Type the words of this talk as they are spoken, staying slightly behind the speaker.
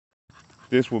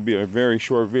This will be a very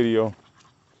short video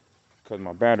because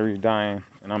my battery's dying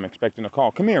and I'm expecting a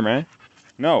call. Come here, man.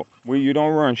 No, you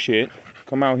don't run shit.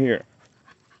 Come out here.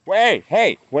 Wait,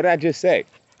 hey, what did I just say?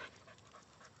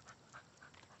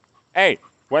 Hey,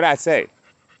 what did I say?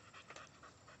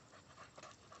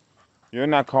 You're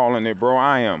not calling it, bro.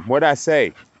 I am. What did I say?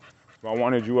 If I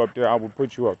wanted you up there, I would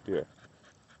put you up there.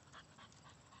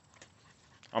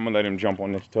 I'm gonna let him jump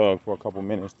on this tug for a couple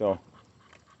minutes though.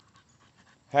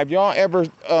 Have y'all ever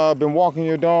been walking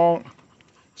your dog,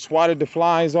 swatted the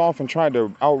flies off and tried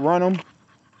to outrun them?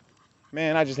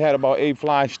 Man, I just had about 8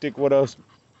 flies stick with us,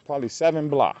 probably 7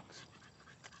 blocks.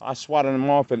 I swatted them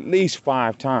off at least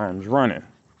 5 times running,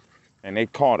 and they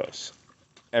caught us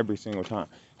every single time.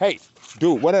 Hey,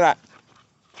 dude, what did I...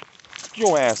 Get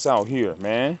your ass out here,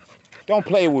 man. Don't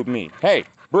play with me. Hey,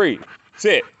 breathe.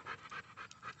 Sit.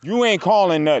 You ain't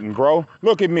calling nothing, bro.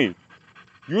 Look at me.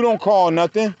 You don't call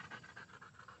nothing.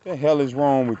 What the hell is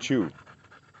wrong with you?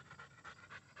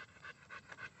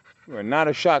 You are not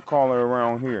a shot caller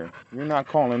around here. You're not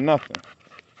calling nothing.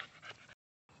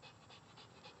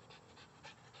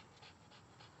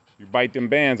 You bite them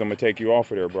bands, I'm gonna take you off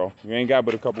of there, bro. You ain't got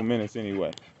but a couple minutes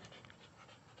anyway.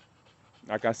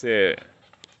 Like I said,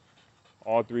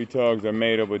 all 3 tugs are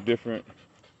made of a different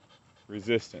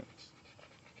resistance,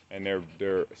 and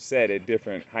they're set at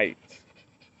different heights.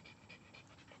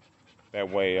 That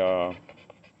way,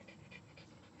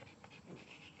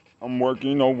 I'm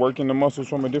working the muscles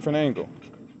from a different angle.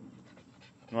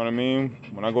 You know what I mean?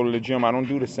 When I go to the gym, I don't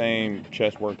do the same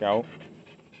chest workout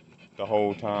the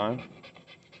whole time.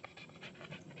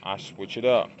 I switch it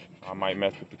up. I might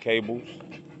mess with the cables,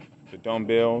 the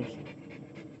dumbbells,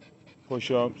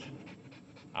 push-ups.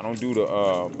 I don't do the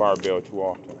barbell too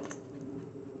often.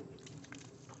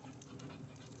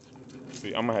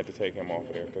 See, I'm gonna have to take him off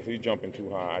of there because he's jumping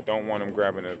too high. I don't want him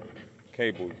grabbing the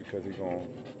cables because he's gonna,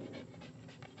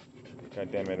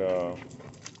 goddamn it,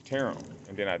 tear him.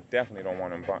 And then I definitely don't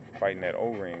want him biting that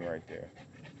O-ring right there.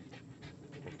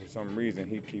 But for some reason,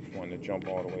 he keeps wanting to jump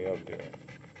all the way up there.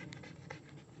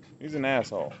 He's an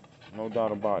asshole, no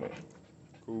doubt about it.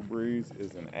 Cool Breeze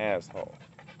is an asshole.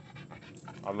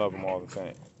 I love him all the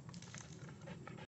same.